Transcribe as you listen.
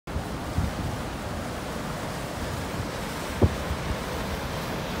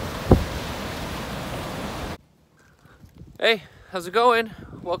Hey, how's it going?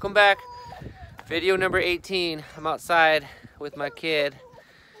 Welcome back. Video number 18. I'm outside with my kid.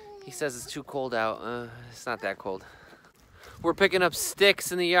 He says it's too cold out. It's not that cold. We're picking up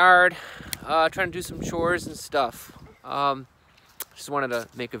sticks in the yard, trying to do some chores and stuff. Just wanted to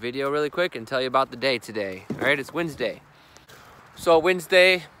make a video really quick and tell you about the day today. All right, it's Wednesday. So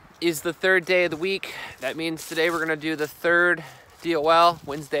Wednesday is the third day of the week. That means today we're gonna do the third DOL,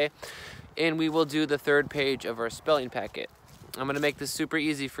 Wednesday, and we will do the third page of our spelling packet. I'm gonna make this super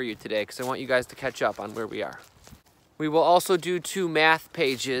easy for you today because I want you guys to catch up on where we are. We will also do 2 math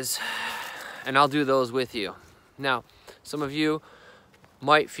pages, and I'll do those with you. Now, some of you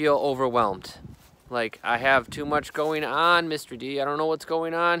might feel overwhelmed. Like, I have too much going on, Mr. D. I don't know what's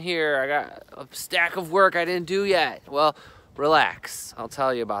going on here. I got a stack of work I didn't do yet. Well, relax. I'll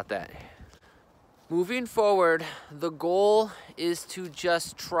tell you about that. Moving forward, the goal is to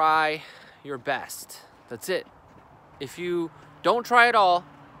just try your best. That's it. If you don't try at all,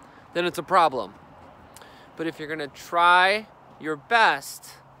 then it's a problem. But if you're gonna try your best,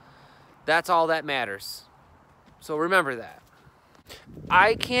 that's all that matters. So remember that.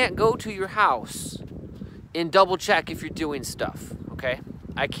 I can't go to your house and double check if you're doing stuff, okay?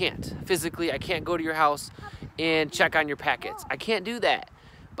 I can't. Physically, I can't go to your house and check on your packets. I can't do that.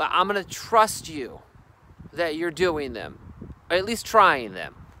 But I'm gonna trust you that you're doing them, or at least trying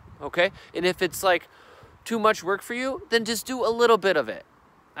them, okay? And if it's like too much work for you, then just do a little bit of it.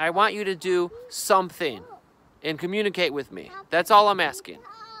 I want you to do something and communicate with me. That's all I'm asking.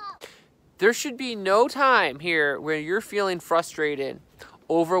 There should be no time here where you're feeling frustrated,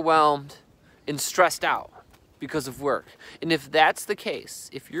 overwhelmed, and stressed out because of work. And if that's the case,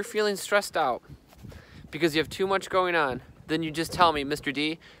 if you're feeling stressed out because you have too much going on, then you just tell me, Mr.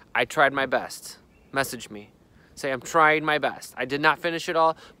 D, I tried my best. Message me. Say, I'm trying my best. I did not finish it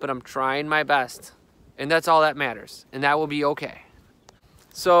all, but I'm trying my best. And that's all that matters. And that will be okay.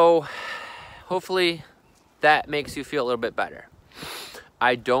 So hopefully that makes you feel a little bit better.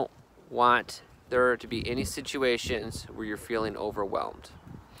 I don't want there to be any situations where you're feeling overwhelmed.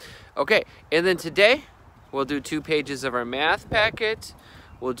 Okay, and then today we'll do 2 pages of our math packet,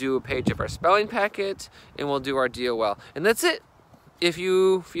 we'll do a page of our spelling packet, and we'll do our DOL. And that's it. If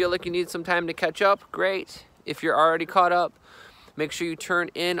you feel like you need some time to catch up, great. If you're already caught up, make sure you turn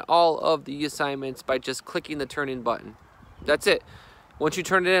in all of the assignments by just clicking the turn in button. That's it. Once you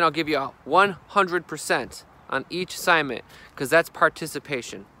turn it in, I'll give you a 100% on each assignment because that's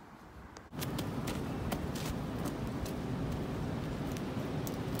participation.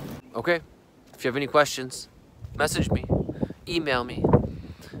 Okay, if you have any questions, message me, email me.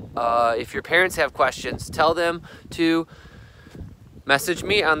 If your parents have questions, tell them to message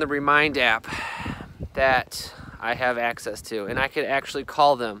me on the Remind app that I have access to, and I can actually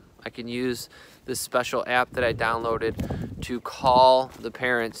call them. I can use this special app that I downloaded to call the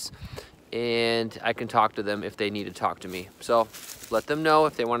parents, and I can talk to them if they need to talk to me. So let them know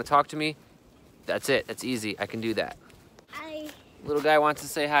if they want to talk to me. That's it. That's easy. I can do that. Hi. Little guy wants to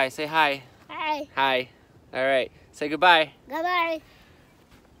say hi. Say hi. Hi. Hi. All right. Say goodbye. Goodbye.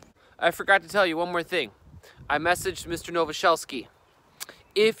 I forgot to tell you one more thing. I messaged Mr. Novoselsky.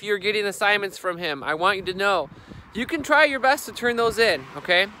 If you're getting assignments from him, I want you to know you can try your best to turn those in,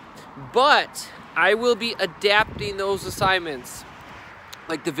 okay? But I will be adapting those assignments.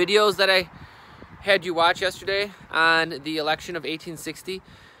 Like the videos that I had you watch yesterday on the election of 1860,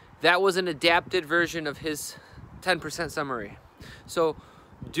 that was an adapted version of his 10% summary. So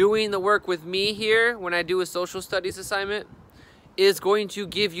doing the work with me here when I do a social studies assignment is going to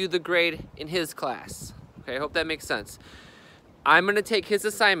give you the grade in his class. Okay, I hope that makes sense. I'm gonna take his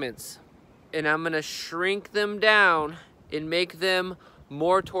assignments and I'm gonna shrink them down and make them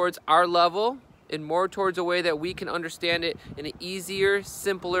more towards our level and more towards a way that we can understand it in an easier,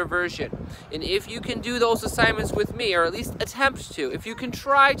 simpler version. And if you can do those assignments with me, or at least attempt to, if you can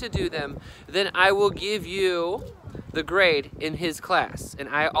try to do them, then I will give you the grade in his class. And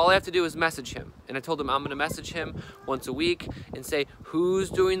all I have to do is message him. And I told him I'm gonna message him once a week and say who's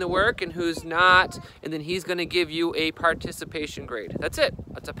doing the work and who's not, and then he's gonna give you a participation grade. That's it.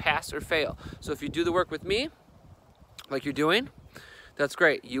 That's a pass or fail. So if you do the work with me, like you're doing, that's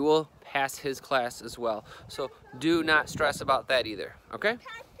great. You will pass his class as well. So do not stress about that either, okay?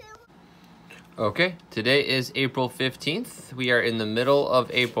 Okay, today is April 15th. We are in the middle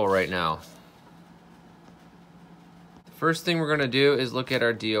of April right now. The first thing we're gonna do is look at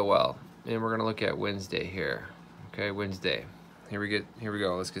our DOL, and we're gonna look at Wednesday here. Okay, Wednesday. Here we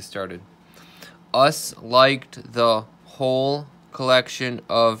go, let's get started. Us liked the whole collection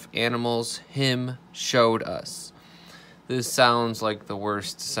of animals him showed us. This sounds like the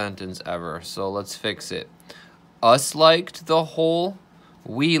worst sentence ever, so let's fix it. us liked the whole,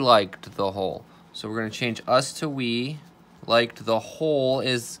 we liked the whole. So we're going to change us to we. Liked the whole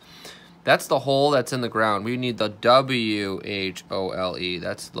that's the hole that's in the ground. We need the W-H-O-L-E.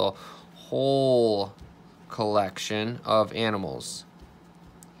 That's the whole collection of animals.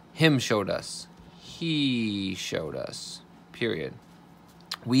 Him showed us. He showed us. Period.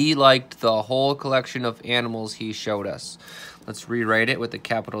 We liked the whole collection of animals he showed us. Let's rewrite it with a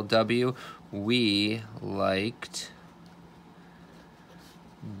capital W. We liked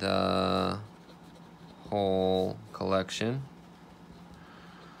the whole collection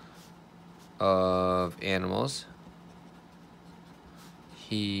of animals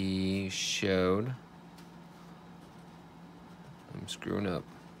he showed. I'm screwing up.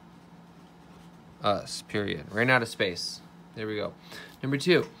 Us, period. Ran out of space. There we go. Number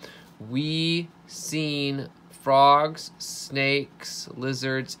 2, we seen frogs, snakes,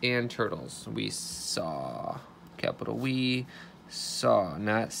 lizards, and turtles. We saw, capital we, saw,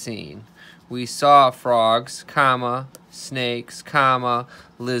 not seen. We saw frogs, comma, snakes, comma,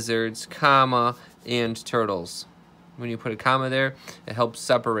 lizards, comma, and turtles. When you put a comma there, it helps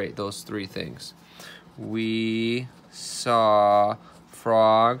separate those 3 things. We saw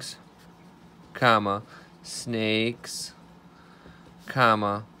frogs, comma, snakes,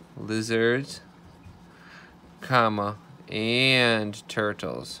 comma, lizards, comma, and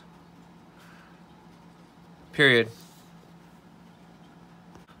turtles. Period.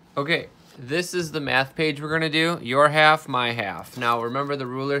 Okay, this is the math page we're going to do. Your half, my half. Now, remember the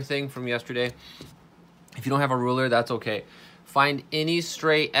ruler thing from yesterday? If you don't have a ruler, that's okay. Find any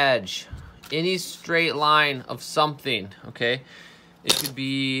straight edge, any straight line of something, okay? It could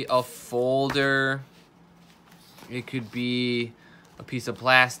be a folder. It could be a piece of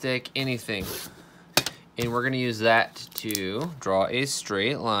plastic, anything. And we're going to use that to draw a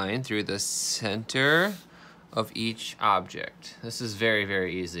straight line through the center of each object. This is very,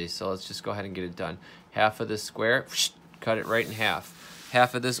 very easy, so let's just go ahead and get it done. Half of this square, cut it right in half.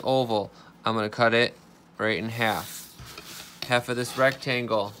 Half of this oval, I'm going to cut it right in half. Half of this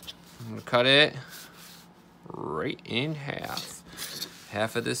rectangle, I'm going to cut it right in half.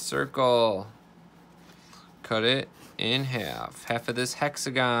 Half of this circle, cut it in half. Half of this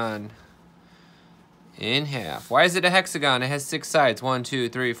hexagon, in half. Why is it a hexagon? It has 6 sides. 1, 2,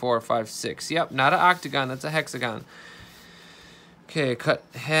 3, 4, 5, 6. Yep, not an octagon. That's a hexagon. Okay, cut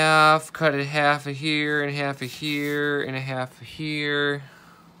it half of here, and half of here, and a half of here.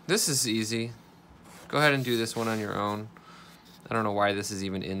 This is easy. Go ahead and do this one on your own. I don't know why this is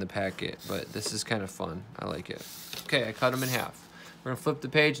even in the packet, but this is kind of fun. I like it. Okay, I cut them in half. We're gonna flip the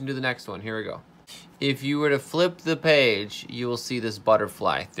page and do the next one. Here we go. If you were to flip the page, you will see this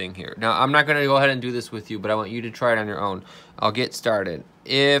butterfly thing here. Now, I'm not gonna go ahead and do this with you, but I want you to try it on your own. I'll get started.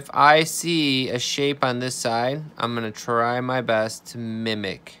 If I see a shape on this side, I'm gonna try my best to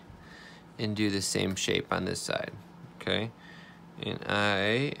mimic and do the same shape on this side, okay? And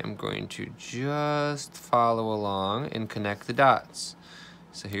I am going to just follow along and connect the dots.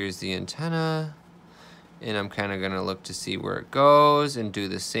 So here's the antenna. And I'm kind of going to look to see where it goes and do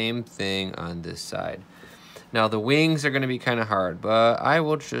the same thing on this side. Now the wings are going to be kind of hard, but I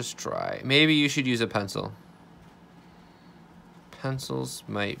will just try. Maybe you should use a pencil. Pencils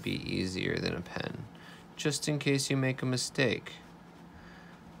might be easier than a pen, just in case you make a mistake.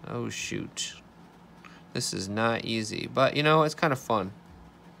 Oh shoot. This is not easy, but you know, it's kind of fun.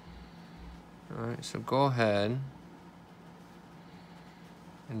 All right, so go ahead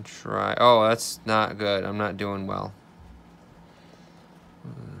and try. Oh, that's not good. I'm not doing well.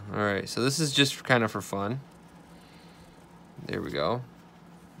 All right, so this is just kind of for fun. There we go.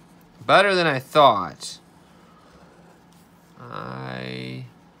 Better than I thought. I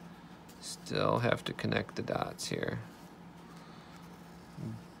still have to connect the dots here.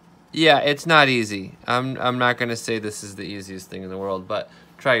 Yeah, it's not easy. I'm not going to say this is the easiest thing in the world, but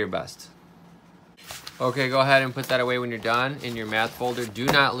try your best. Okay, go ahead and put that away when you're done in your math folder. Do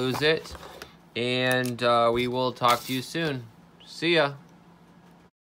not lose it. And we will talk to you soon. See ya.